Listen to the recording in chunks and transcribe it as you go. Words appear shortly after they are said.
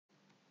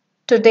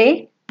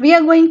Today we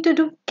are going to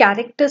do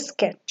character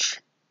sketch.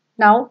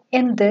 Now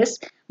in this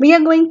we are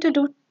going to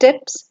do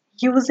tips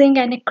using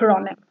an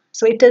acronym.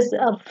 So it is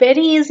a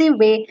very easy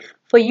way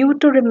for you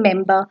to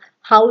remember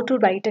how to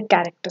write a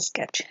character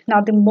sketch.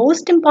 Now the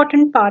most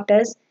important part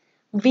is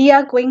we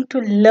are going to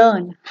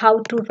learn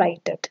how to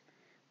write it.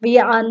 We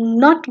are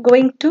not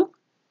going to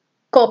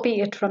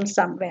copy it from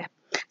somewhere.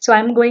 So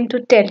I'm going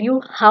to tell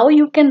you how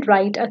you can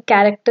write a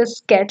character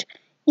sketch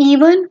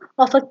even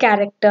of a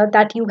character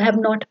that you have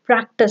not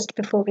practiced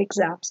before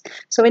exams.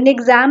 So in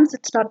exams,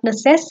 it's not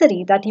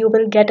necessary that you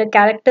will get a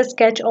character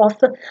sketch of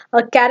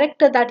a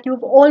character that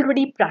you've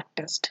already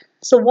practiced.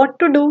 So what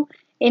to do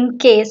in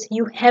case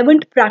you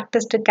haven't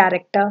practiced a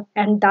character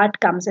and that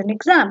comes in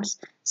exams?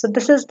 So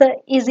this is the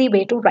easy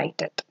way to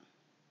write it.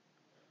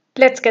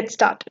 Let's get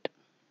started.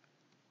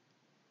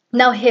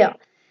 Now here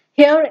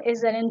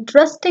is an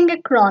interesting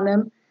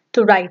acronym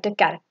to write a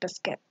character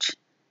sketch.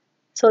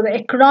 So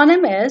the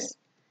acronym is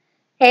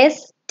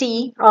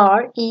STREAM.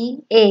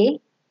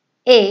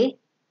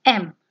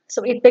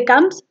 So it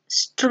becomes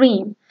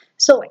stream.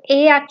 So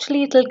A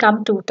actually it will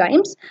come two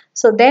times.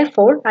 So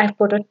therefore I've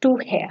put a 2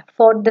 here.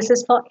 This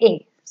is for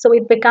A. So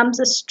it becomes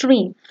a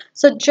stream.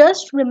 So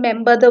just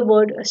remember the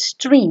word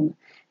stream.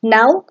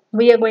 Now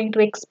we are going to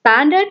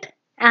expand it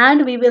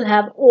and we will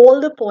have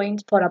all the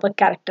points for our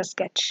character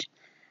sketch.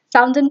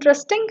 Sounds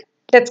interesting?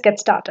 Let's get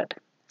started.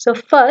 So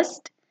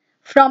first,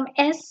 from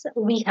S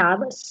we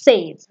have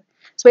says.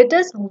 So it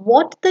is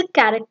what the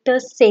character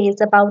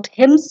says about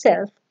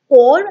himself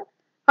or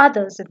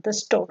others in the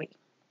story.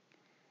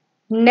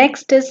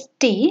 Next is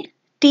T.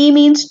 T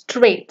means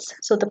traits.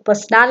 So the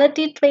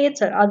personality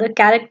traits or other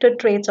character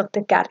traits of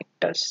the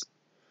characters.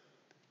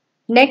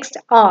 Next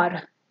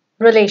R.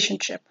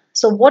 Relationship.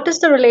 So what is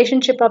the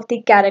relationship of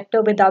the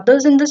character with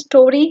others in the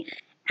story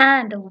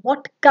and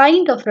what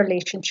kind of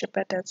relationship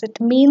it is? It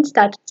means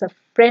that it's a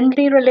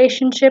friendly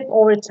relationship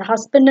or it's a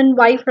husband and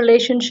wife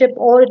relationship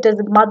or it is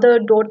a mother,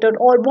 daughter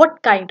or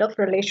what kind of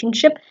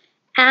relationship,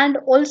 and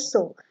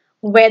also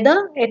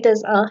whether it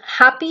is a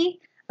happy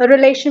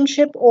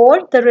relationship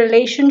or the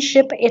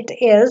relationship it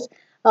is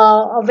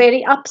a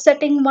very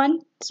upsetting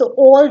one. So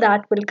all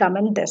that will come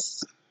in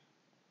this.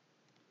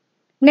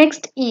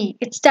 Next E,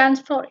 it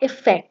stands for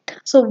effect.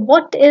 So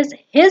what is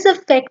his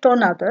effect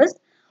on others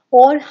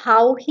or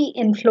how he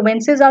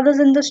influences others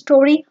in the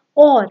story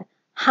or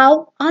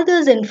how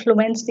others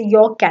influence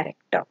your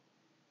character.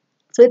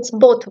 So it's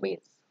both ways.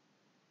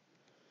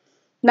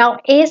 Now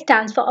A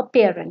stands for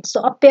appearance.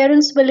 So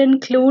appearance will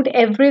include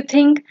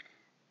everything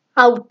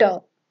outer,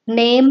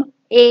 name,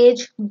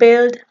 age,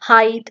 build,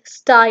 height,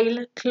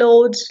 style,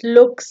 clothes,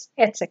 looks,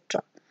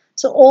 etc.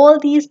 So all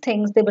these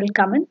things they will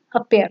come in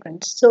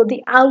appearance. So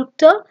the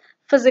outer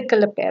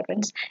physical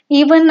appearance.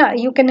 Even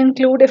you can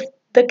include if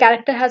the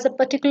character has a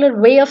particular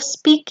way of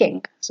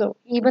speaking. So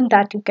even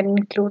that you can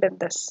include in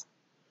this.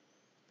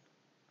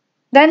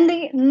 Then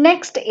the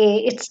next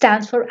A, it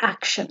stands for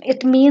action.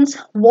 It means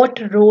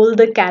what role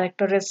the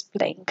character is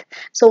playing.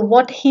 So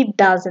what he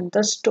does in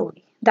the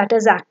story. That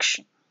is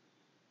action.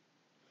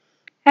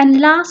 And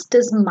last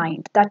is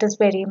mind. That is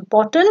very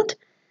important.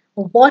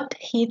 What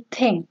he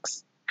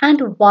thinks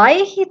and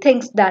why he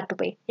thinks that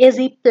way. Is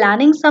he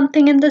planning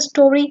something in the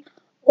story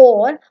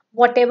or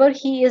whatever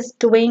he is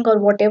doing or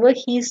whatever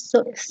he's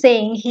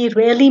saying, he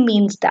really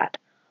means that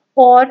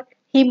or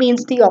he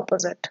means the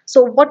opposite.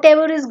 So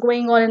whatever is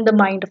going on in the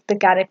mind of the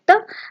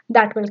character,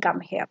 that will come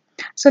here.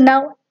 So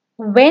now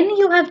when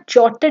you have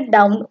jotted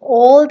down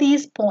all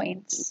these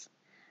points,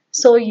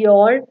 so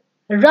your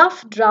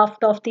rough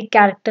draft of the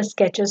character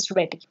sketch is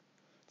ready.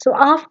 So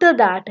after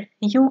that,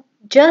 you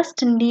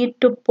just need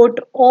to put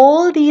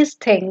all these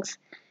things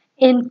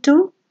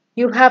into,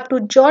 you have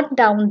to jot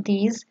down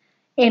these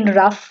in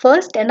rough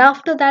first, and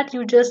after that,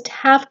 you just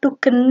have to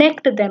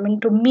connect them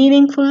into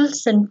meaningful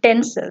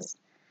sentences,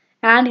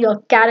 and your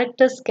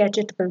character sketch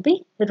it will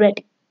be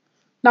ready.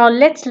 Now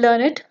let's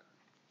learn it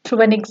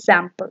through an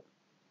example.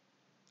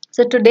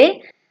 So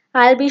today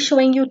I'll be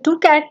showing you two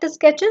character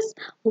sketches.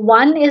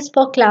 One is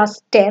for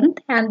class 10th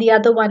and the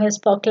other one is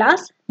for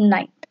class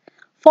 9th.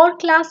 For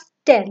class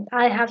 10th,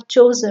 I have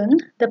chosen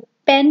the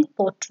pen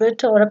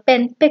portrait or a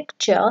pen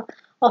picture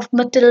of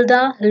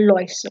Matilda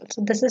Loisel.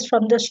 So this is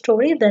from the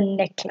story The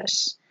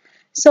Necklace.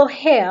 So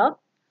here,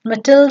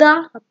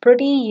 Matilda, a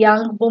pretty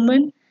young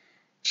woman,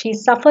 she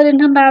suffered in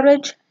her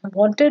marriage,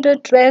 wanted a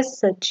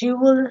dress, a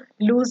jewel,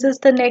 loses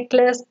the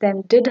necklace,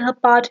 then did her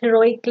part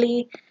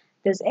heroically.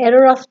 This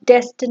error of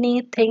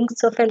destiny,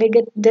 thinks of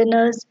elegant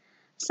dinners.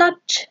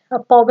 Such a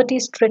poverty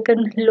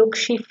stricken look,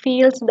 she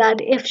feels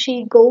that if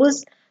she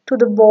goes to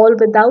the ball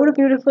without a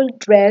beautiful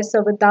dress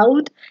or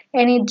without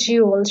any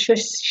jewels,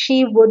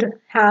 she would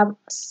have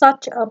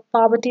such a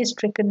poverty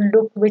stricken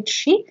look which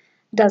she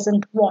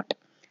doesn't want.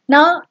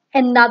 Now,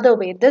 another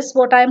way, this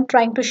what I am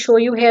trying to show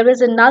you here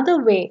is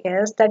another way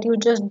is that you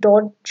just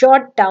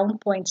jot down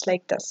points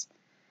like this.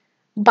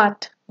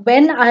 But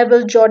when I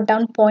will jot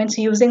down points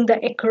using the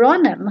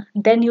acronym,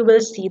 then you will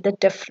see the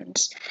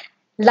difference.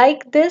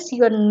 Like this,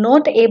 you are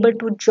not able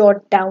to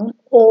jot down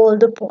all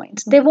the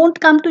points. They won't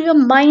come to your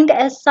mind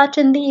as such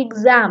in the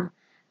exam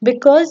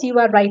because you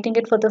are writing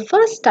it for the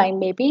first time.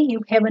 Maybe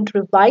you haven't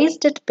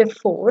revised it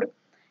before.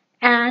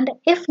 And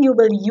if you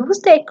will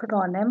use the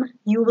acronym,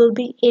 you will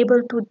be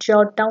able to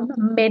jot down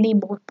many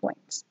more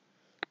points.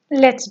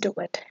 Let's do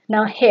it.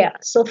 Now here,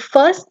 so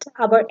first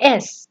our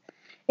S,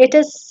 it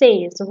is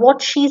says,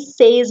 what she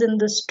says in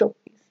the story.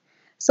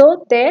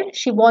 So there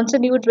she wants a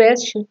new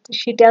dress,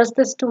 she tells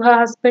this to her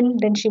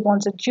husband, then she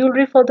wants a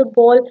jewelry for the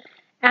ball,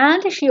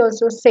 and she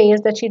also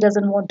says that she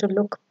doesn't want to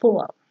look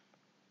poor.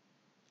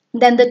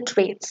 Then the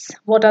traits.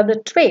 What are the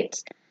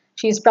traits?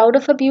 She's proud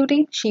of her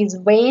beauty, she's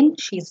vain,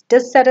 she's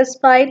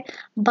dissatisfied,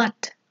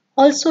 but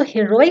also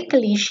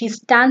heroically she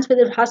stands with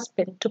her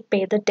husband to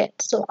pay the debt.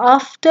 So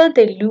after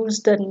they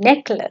lose the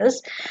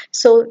necklace,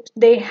 so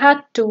they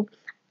had to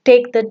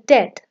take the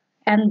debt,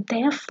 and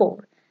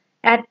therefore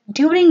at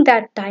during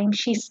that time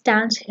she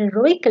stands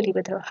heroically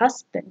with her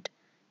husband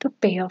to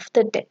pay off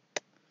the debt.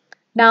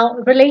 Now,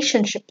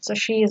 relationship. So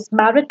she is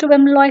married to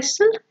M.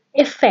 Loisel.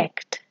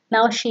 Effect.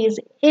 Now she is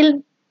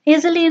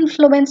easily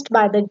influenced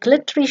by the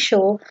glittery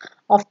show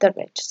of the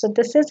rich. So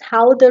this is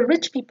how the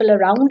rich people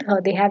around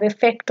her, they have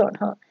effect on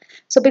her.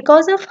 So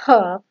because of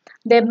her,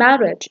 their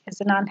marriage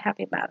is an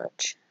unhappy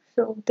marriage.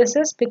 So this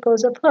is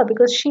because of her,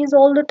 because she is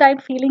all the time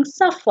feeling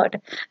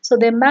suffered. So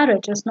their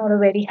marriage is not a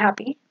very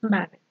happy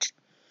marriage.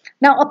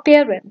 Now,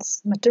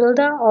 appearance.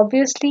 Matilda,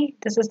 obviously,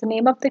 this is the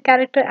name of the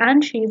character,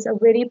 and she is a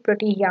very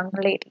pretty young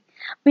lady.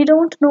 We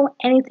don't know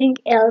anything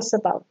else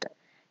about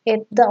her.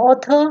 The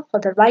author or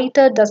the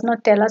writer does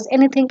not tell us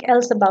anything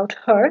else about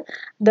her,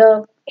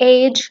 the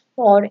age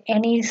or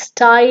any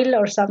style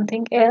or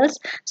something else.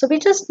 So we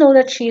just know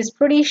that she is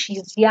pretty,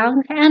 she's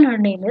young, and her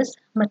name is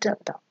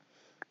Matilda.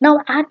 Now,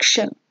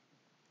 action.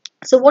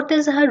 So what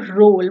is her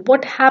role?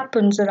 What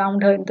happens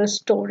around her in the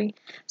story?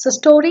 So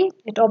story,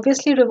 it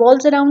obviously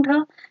revolves around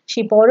her.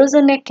 She borrows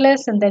a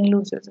necklace and then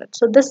loses it.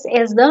 So this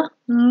is the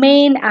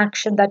main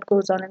action that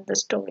goes on in the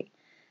story.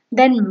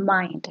 Then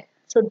mind.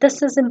 So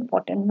this is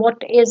important.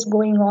 What is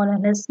going on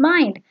in his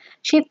mind?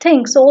 She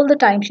thinks all the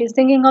time. She's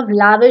thinking of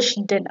lavish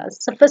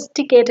dinners,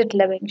 sophisticated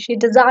living. She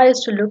desires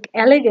to look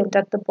elegant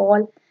at the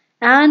ball,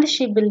 and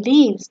she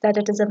believes that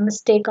it is a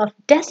mistake of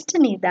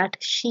destiny that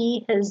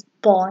she is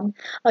born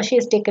or she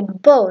has taken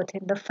birth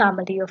in the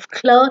family of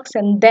clerks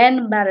and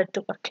then married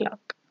to a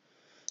clerk.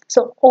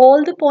 So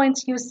all the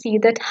points you see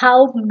that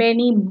how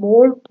many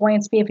more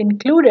points we have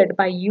included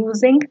by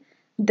using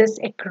this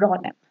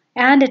acronym.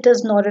 And it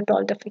is not at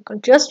all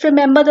difficult. Just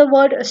remember the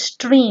word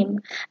stream.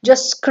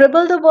 Just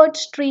scribble the word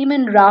stream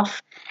in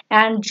rough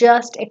and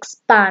just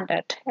expand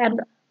it.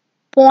 And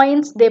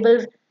points, they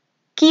will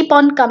keep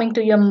on coming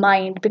to your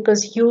mind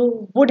because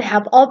you would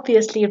have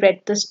obviously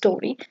read the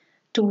story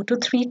 2 to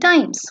 3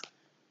 times.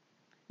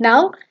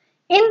 Now,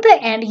 in the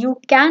end, you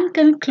can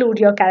conclude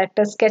your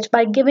character sketch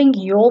by giving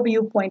your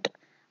viewpoint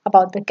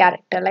about the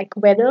character, like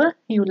whether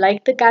you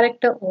like the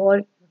character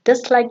or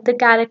dislike the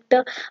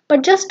character,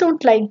 but just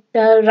don't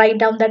write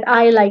down that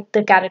I like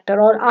the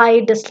character or I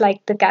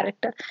dislike the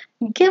character.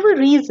 Give a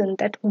reason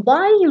that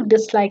why you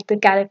dislike the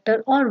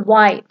character or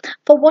why,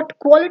 for what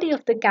quality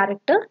of the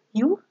character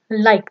you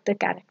like the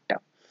character.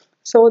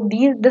 So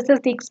this is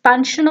the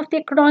expansion of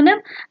the acronym.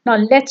 Now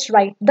let's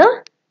write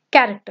the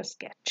character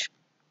sketch.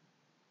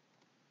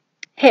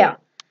 Here,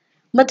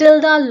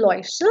 Matilda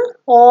Loisel,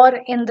 or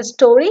in the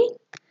story,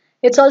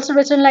 it's also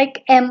written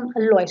like M.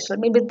 Loisel.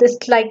 Maybe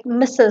this like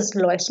Mrs.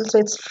 Loisel, so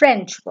it's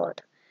French word.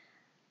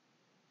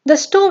 The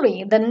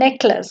story, The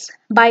Necklace,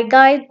 by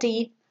Guy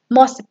de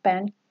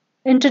Maupassant,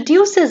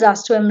 introduces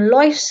us to M.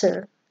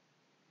 Loisel,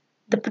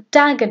 the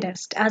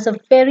protagonist, as a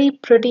very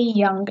pretty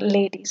young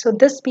lady. So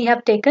this we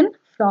have taken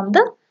from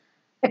the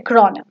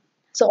acronym.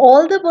 So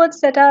all the words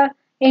that are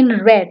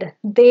in red,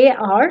 they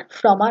are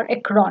from our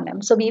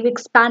acronym. So we've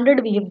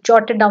expanded, we've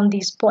jotted down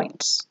these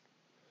points.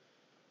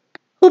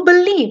 Who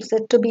believes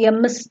it to be a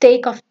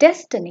mistake of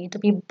destiny to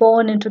be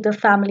born into the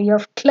family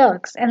of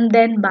clerks and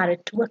then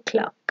married to a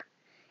clerk.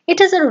 It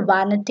is her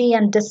vanity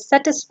and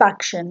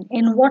dissatisfaction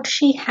in what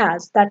she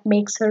has that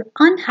makes her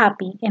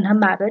unhappy in her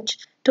marriage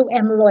to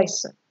M.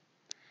 Loisel.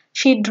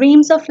 She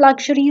dreams of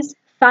luxuries,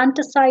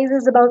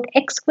 fantasizes about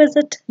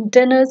exquisite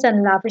dinners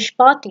and lavish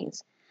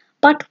parties,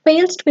 but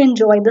fails to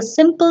enjoy the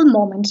simple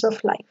moments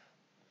of life.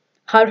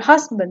 Her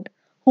husband,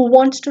 who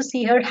wants to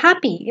see her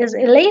happy, is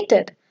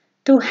elated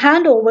to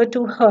hand over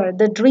to her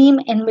the dream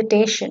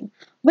invitation,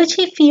 which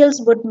he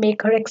feels would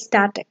make her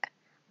ecstatic.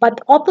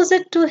 But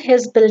opposite to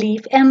his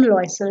belief, M.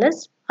 Loisel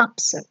is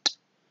upset.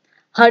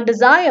 Her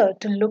desire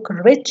to look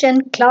rich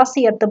and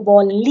classy at the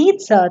ball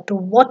leads her to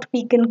what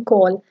we can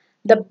call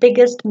the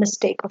biggest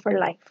mistake of her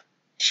life.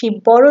 She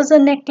borrows a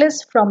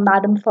necklace from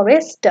Madame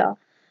Forrester,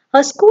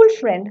 her school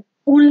friend,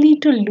 only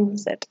to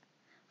lose it.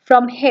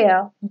 From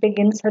here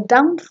begins her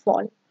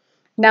downfall.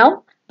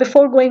 Now,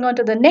 before going on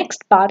to the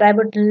next part, I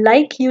would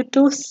like you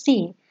to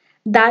see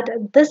that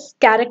this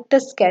character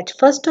sketch,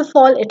 first of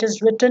all, it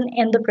is written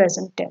in the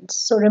present tense.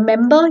 So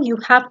remember, you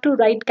have to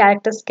write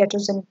character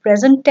sketches in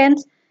present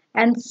tense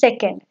And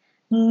second,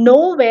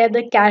 know where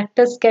the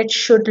character sketch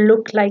should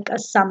look like a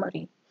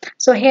summary.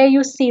 So here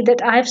you see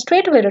that I have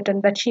straight away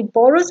written that she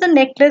borrows a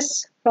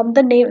necklace from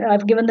the name,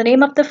 I've given the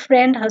name of the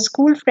friend, her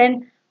school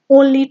friend,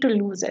 only to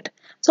lose it.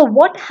 So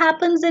what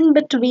happens in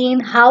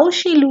between, how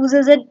she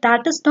loses it,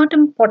 that is not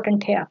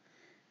important here.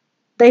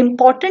 The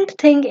important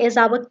thing is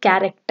our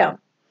character.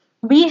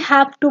 We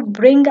have to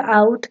bring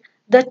out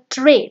the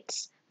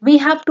traits. We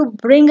have to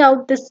bring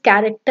out this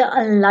character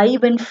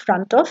alive in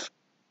front of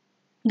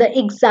the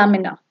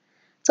examiner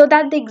so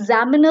that the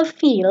examiner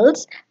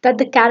feels that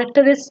the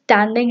character is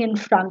standing in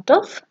front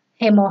of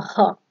him or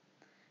her.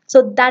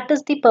 So that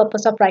is the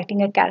purpose of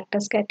writing a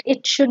character sketch.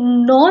 It should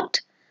not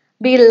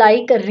be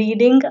like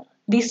reading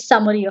the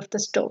summary of the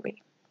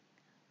story.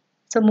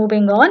 So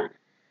moving on.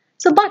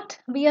 So, but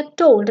we are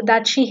told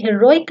that she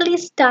heroically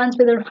stands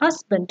with her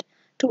husband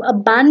to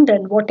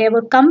abandon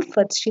whatever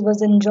comforts she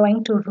was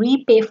enjoying to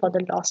repay for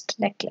the lost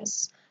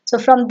necklace. So,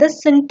 from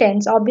this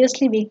sentence,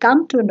 obviously, we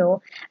come to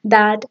know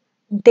that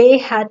they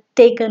had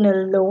taken a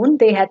loan,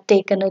 they had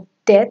taken a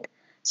debt.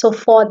 So,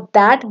 for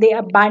that, they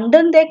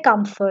abandoned their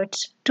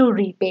comforts to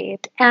repay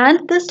it.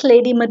 And this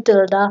lady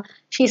Matilda,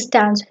 she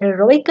stands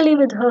heroically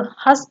with her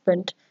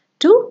husband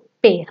to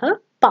pay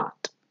her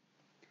part.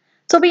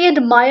 So we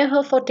admire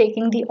her for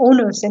taking the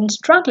onus and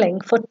struggling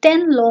for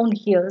 10 long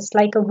years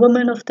like a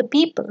woman of the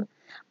people.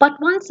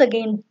 But once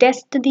again,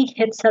 destiny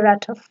hits her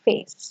at her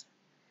face.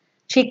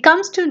 She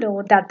comes to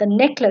know that the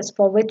necklace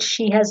for which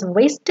she has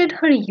wasted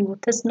her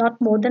youth is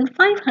not more than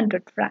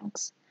 500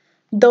 francs.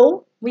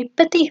 Though we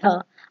pity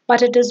her,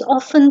 but it is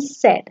often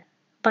said,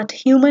 but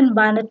human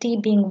vanity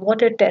being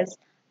what it is,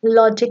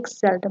 logic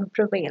seldom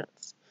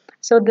prevails.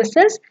 So this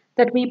is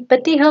that we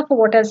pity her for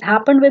what has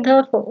happened with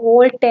her for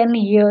all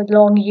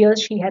long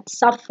years she had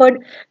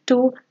suffered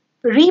to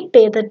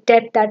repay the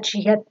debt that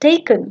she had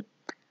taken.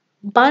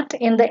 But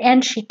in the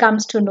end, she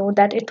comes to know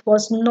that it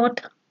was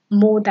not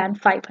more than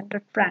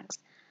 500 francs.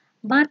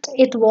 But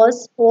it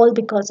was all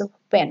because of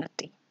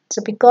vanity.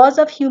 So, because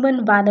of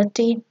human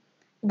vanity,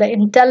 the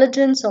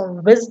intelligence or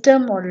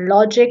wisdom or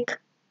logic,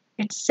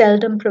 it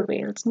seldom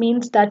prevails.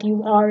 Means that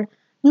you are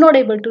not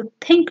able to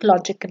think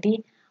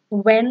logically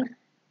when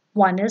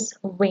one is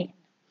vain.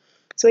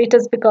 So it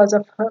is because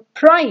of her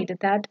pride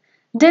that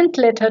didn't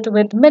let her to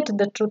admit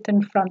the truth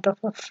in front of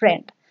her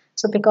friend.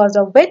 So because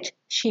of which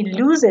she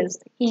loses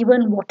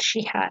even what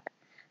she had.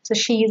 So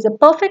she is a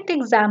perfect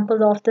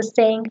example of the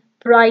saying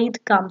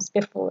pride comes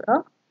before a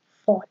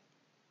fall.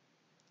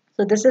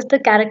 So this is the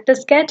character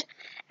sketch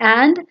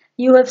and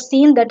you have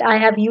seen that I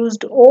have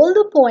used all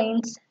the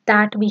points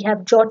that we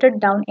have jotted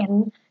down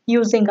in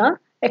using a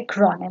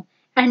acronym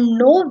and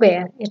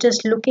nowhere it is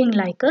looking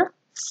like a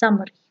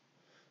summary.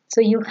 So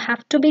you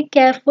have to be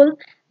careful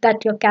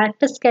that your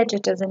character sketch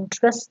it is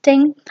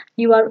interesting.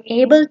 You are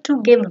able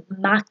to give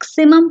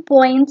maximum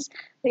points.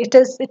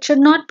 It should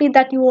not be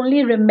that you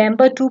only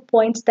remember 2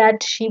 points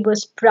that she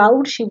was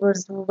proud, she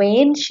was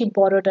vain, she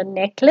borrowed a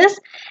necklace,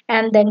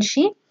 and then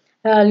she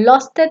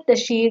lost it.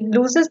 She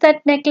loses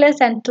that necklace,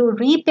 and to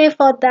repay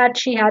for that,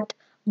 she had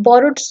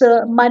borrowed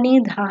money.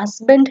 The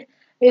husband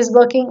is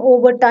working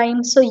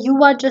overtime. So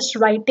you are just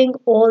writing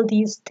all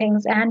these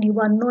things and you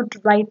are not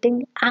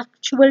writing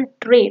actual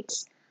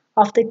traits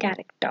of the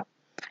character.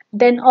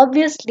 Then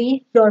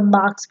obviously your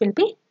marks will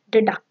be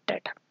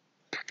deducted.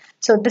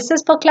 So this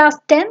is for class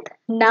 10th.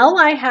 Now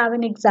I have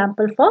an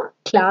example for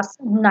class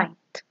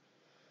 9th.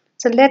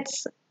 So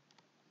let's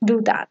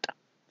do that.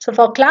 So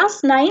for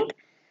class 9th,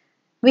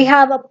 we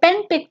have a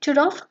pen picture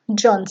of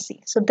John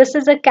C. So this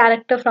is a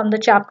character from the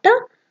chapter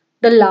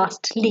The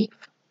Last Leaf.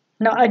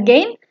 Now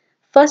again,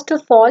 first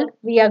of all,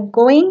 we are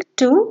going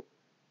to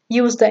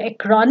use the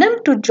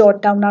acronym to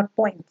jot down our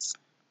points.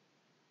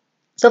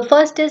 So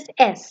first is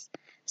S,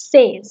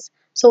 says.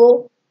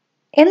 So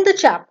in the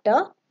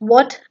chapter,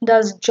 what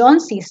does John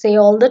C say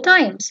all the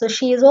time? So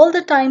she is all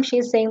the time she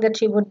is saying that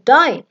she would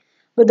die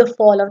with the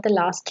fall of the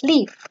last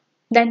leaf.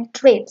 Then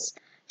traits.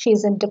 She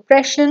is in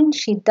depression,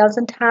 she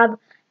doesn't have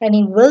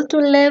any will to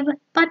live,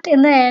 but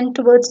in the end,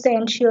 towards the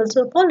end, she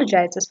also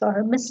apologizes for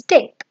her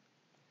mistake.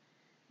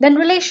 Then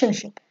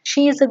relationship.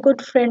 She is a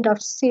good friend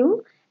of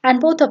Sue and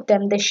both of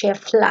them they share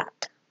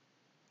flat.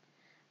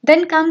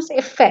 Then comes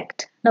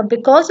effect. Now,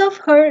 because of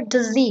her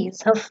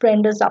disease, her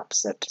friend is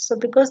upset. So,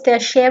 because they are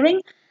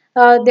sharing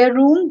their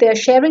room, they are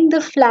sharing the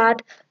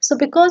flat. So,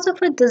 because of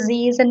her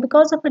disease and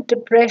because of her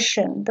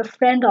depression, the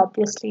friend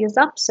obviously is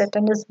upset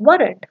and is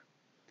worried.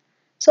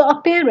 So,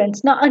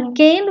 appearance. Now,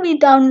 again, we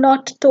are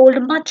not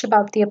told much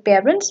about the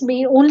appearance.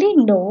 We only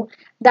know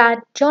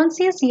that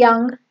Johnsy is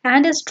young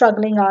and a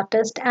struggling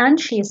artist, and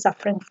she is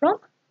suffering from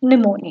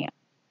pneumonia.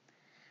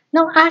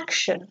 Now,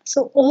 action.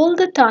 So, all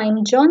the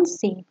time, John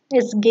C.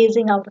 is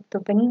gazing out of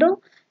the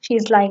window. She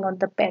is lying on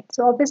the bed.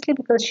 So, obviously,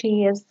 because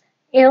she is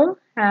ill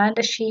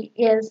and she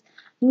is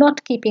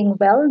not keeping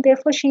well,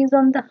 therefore, she is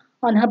on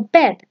her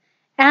bed.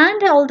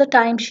 And all the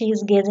time, she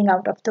is gazing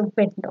out of the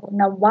window.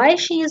 Now, why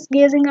she is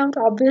gazing out?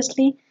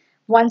 Obviously,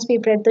 once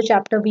we've read the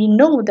chapter, we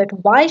know that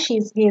why she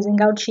is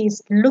gazing out. She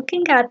is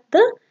looking at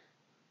the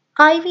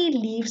ivy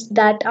leaves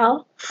that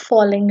are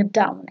falling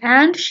down.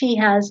 And she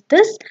has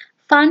this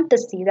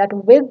fantasy that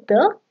with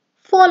the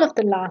fall of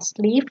the last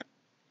leaf,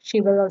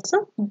 she will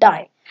also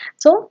die.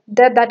 So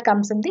that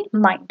comes in the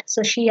mind.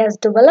 So she has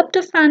developed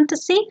a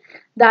fantasy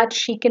that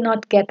she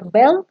cannot get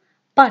well,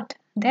 but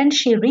then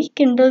she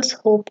rekindles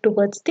hope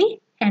towards the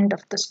end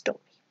of the story.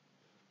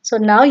 So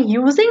now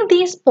using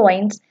these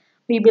points,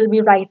 we will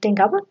be writing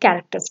our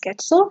character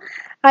sketch. So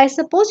I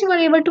suppose you are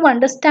able to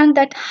understand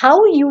that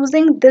how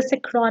using this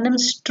acronym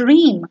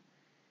STREAM,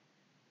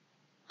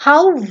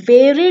 how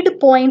varied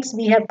points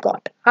we have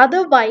got.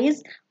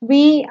 Otherwise,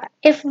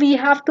 if we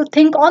have to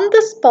think on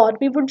the spot,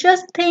 we would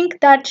just think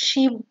that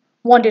she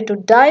wanted to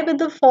die with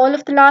the fall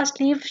of the last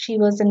leaf. She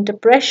was in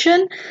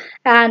depression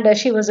and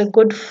she was a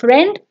good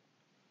friend.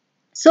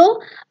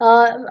 So,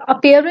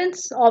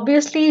 appearance,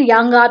 obviously,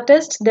 young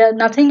artist, there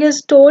nothing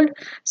is told.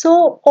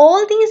 So,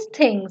 all these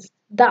things,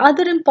 the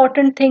other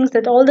important things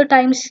that all the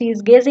time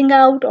she's gazing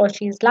out, or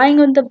she's lying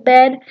on the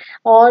bed,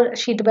 or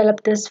she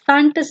developed this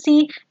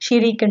fantasy, she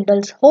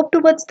rekindles hope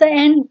towards the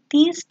end.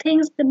 These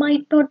things they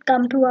might not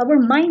come to our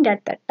mind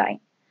at that time.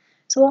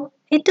 So,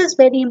 it is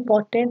very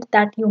important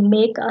that you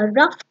make a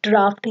rough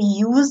draft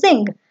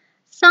using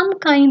some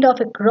kind of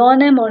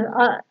acronym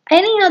or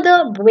any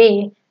other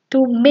way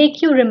to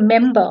make you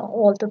remember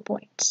all the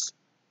points.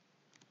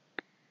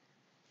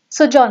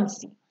 So, John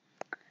C.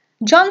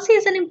 John C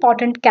is an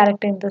important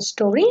character in the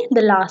story,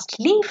 The Last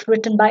Leaf,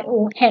 written by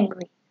O.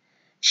 Henry.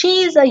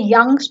 She is a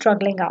young,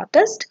 struggling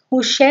artist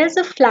who shares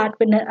a flat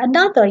with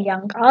another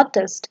young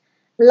artist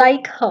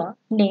like her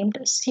named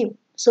Sue.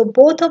 So,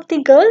 both of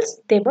the girls,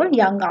 they were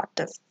young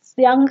artists,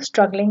 young,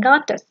 struggling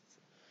artists.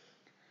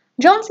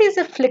 Johnsy is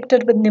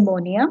afflicted with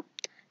pneumonia.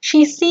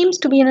 She seems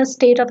to be in a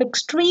state of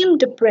extreme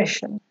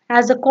depression,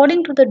 as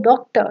according to the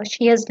doctor,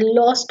 she has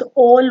lost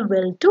all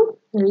will to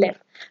live.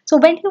 So,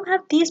 when you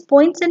have these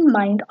points in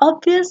mind,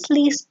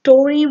 obviously,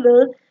 story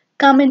will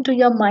come into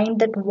your mind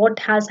that what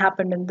has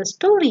happened in the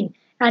story,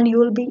 and you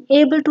will be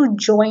able to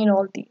join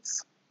all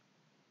these.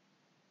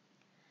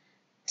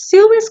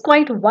 Sue is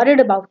quite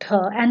worried about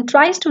her and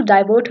tries to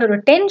divert her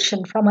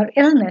attention from her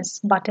illness,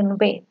 but in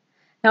vain.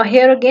 Now,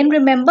 here again,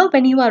 remember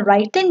when you are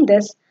writing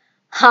this,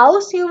 how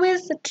Sue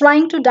is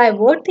trying to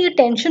divert the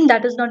attention,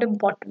 that is not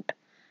important.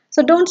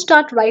 So, don't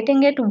start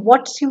writing it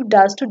what Sue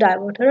does to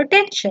divert her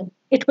attention.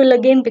 It will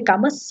again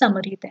become a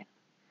summary then.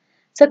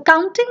 So,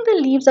 counting the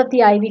leaves of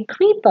the ivy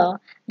creeper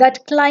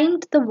that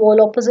climbed the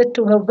wall opposite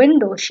to her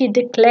window, she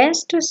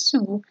declares to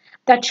Sue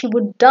that she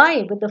would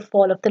die with the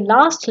fall of the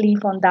last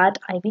leaf on that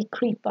ivy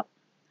creeper.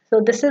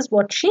 So, this is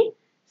what she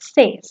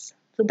says.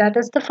 So, that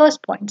is the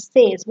first point,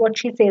 says what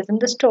she says in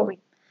the story.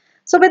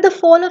 So, with the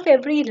fall of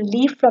every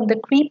leaf from the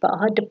creeper,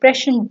 her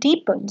depression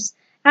deepens,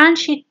 and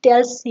she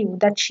tells you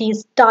that she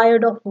is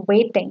tired of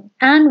waiting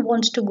and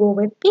wants to go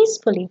away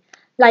peacefully,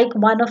 like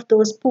one of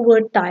those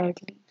poor tired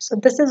leaves. So,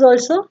 this is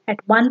also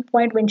at one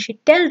point when she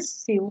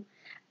tells you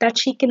that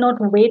she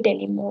cannot wait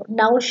anymore.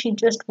 Now she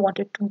just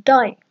wanted to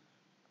die.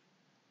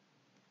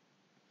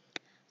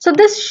 So,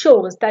 this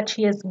shows that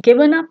she has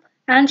given up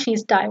and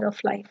she's tired of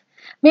life.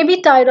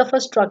 Maybe tired of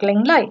a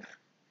struggling life.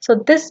 So,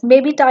 this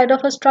may be tired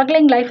of a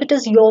struggling life, it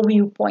is your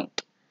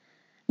viewpoint.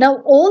 Now,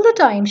 all the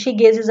time she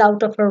gazes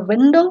out of her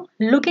window,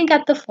 looking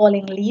at the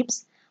falling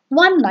leaves.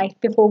 One night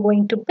before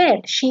going to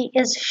bed, she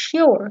is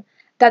sure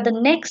that the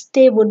next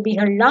day would be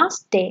her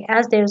last day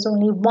as there is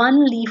only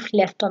one leaf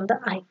left on the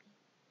ivy.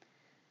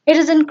 It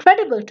is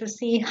incredible to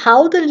see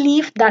how the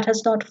leaf that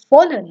has not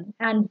fallen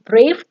and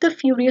braved the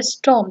furious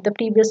storm the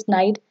previous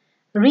night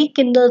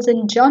rekindles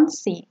in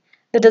Johnsy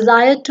the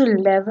desire to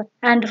live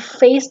and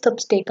face the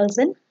obstacles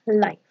in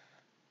life.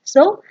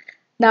 So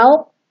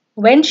now,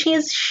 when she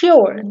is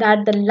sure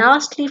that the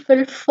last leaf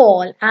will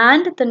fall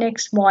and the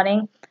next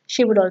morning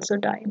she would also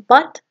die.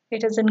 But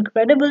it is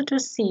incredible to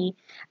see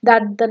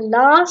that the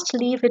last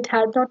leaf it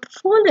has not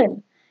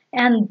fallen.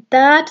 And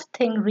that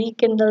thing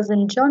rekindles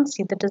in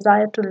Johnsy the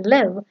desire to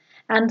live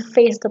and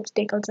face the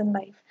obstacles in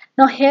life.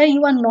 Now, here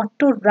you are not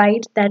to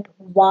write that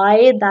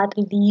why that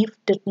leaf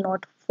did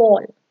not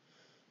fall.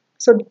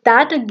 So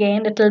that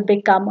again it will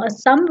become a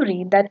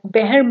summary that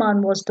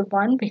Behrman was the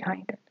one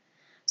behind it.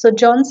 So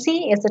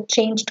Johnsy is a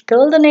changed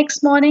girl the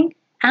next morning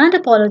and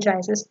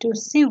apologizes to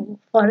Sue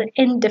for her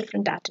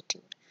indifferent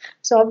attitude.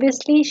 So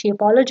obviously she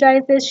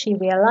apologizes, she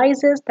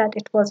realizes that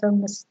it was a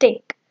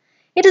mistake.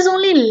 It is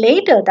only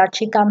later that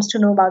she comes to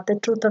know about the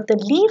truth of the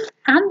leaf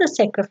and the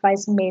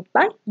sacrifice made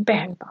by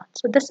Behrman.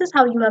 So this is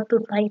how you have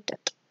to write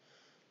it.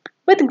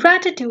 With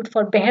gratitude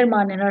for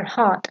Behrman in her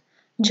heart,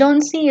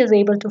 Johnsy is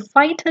able to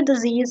fight her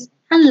disease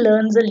and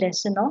learns a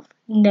lesson of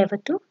never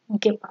to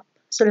give up.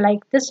 So,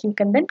 like this, you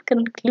can then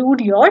conclude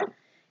your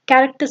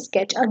character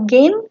sketch.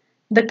 Again,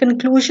 the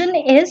conclusion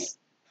is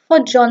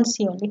for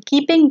Johnsy only,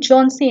 keeping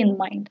Johnsy in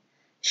mind.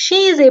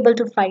 She is able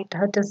to fight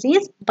her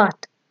disease,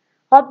 but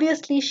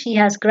obviously she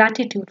has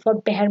gratitude for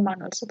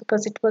Behrman also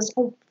because it was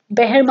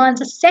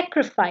Behrman's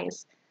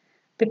sacrifice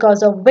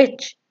because of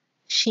which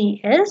she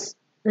is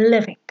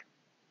living.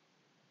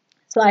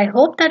 So I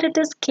hope that it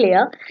is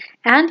clear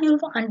and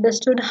you've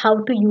understood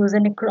how to use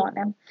an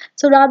acronym.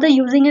 So rather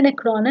using an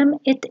acronym,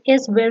 it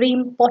is very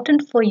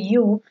important for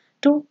you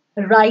to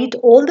write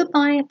all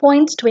the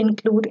points to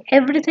include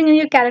everything in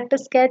your character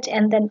sketch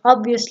and then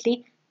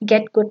obviously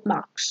get good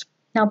marks.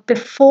 Now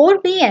before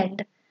we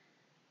end,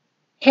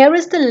 here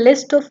is the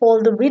list of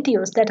all the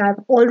videos that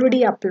I've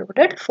already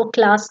uploaded for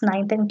class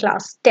 9th and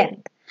class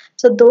 10th.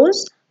 So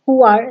those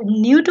who are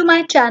new to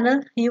my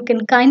channel, you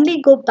can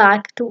kindly go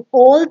back to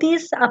all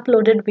these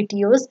uploaded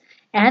videos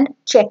and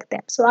check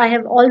them. So I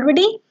have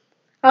already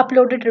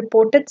uploaded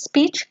reported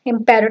speech,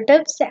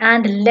 imperatives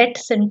and let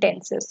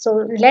sentences.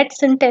 So let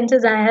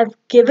sentences I have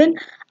given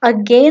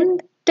again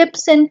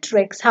tips and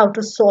tricks how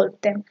to solve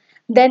them.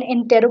 Then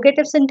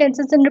interrogative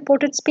sentences in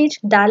reported speech,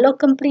 dialogue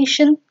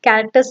completion,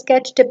 character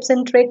sketch, tips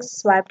and tricks.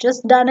 So I've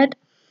just done it.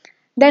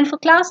 Then for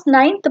class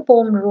 9, the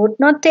poem Rote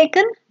Not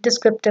Taken,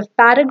 descriptive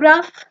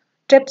paragraph,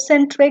 tips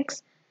and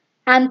tricks,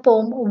 and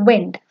poem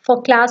Wind.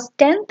 For class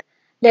 10th,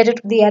 letter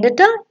to the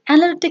editor,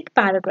 analytic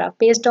paragraph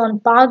based on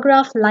bar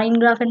graph, line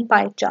graph, and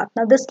pie chart.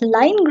 Now this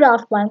line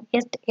graph one,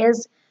 it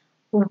is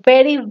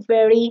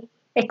very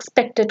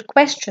expected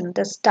question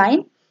this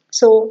time.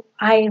 So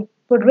I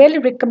would really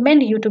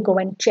recommend you to go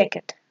and check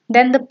it.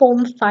 Then the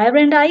poem Fire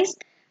and Ice,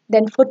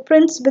 then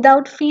Footprints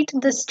Without Feet,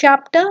 this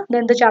chapter,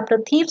 then the chapter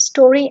Thief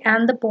Story,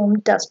 and the poem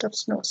Dust of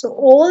Snow. So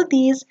all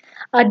these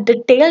are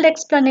detailed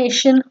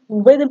explanation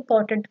with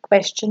important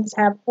questions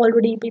have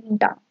already been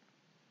done.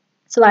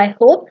 So I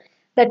hope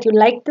that you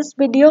like this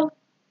video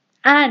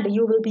and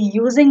you will be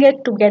using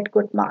it to get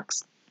good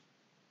marks.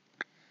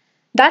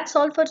 That's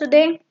all for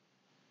today.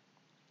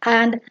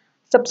 And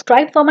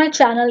subscribe for my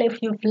channel if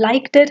you've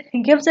liked it,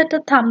 gives it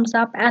a thumbs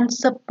up and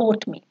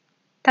support me.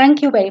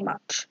 Thank you very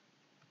much.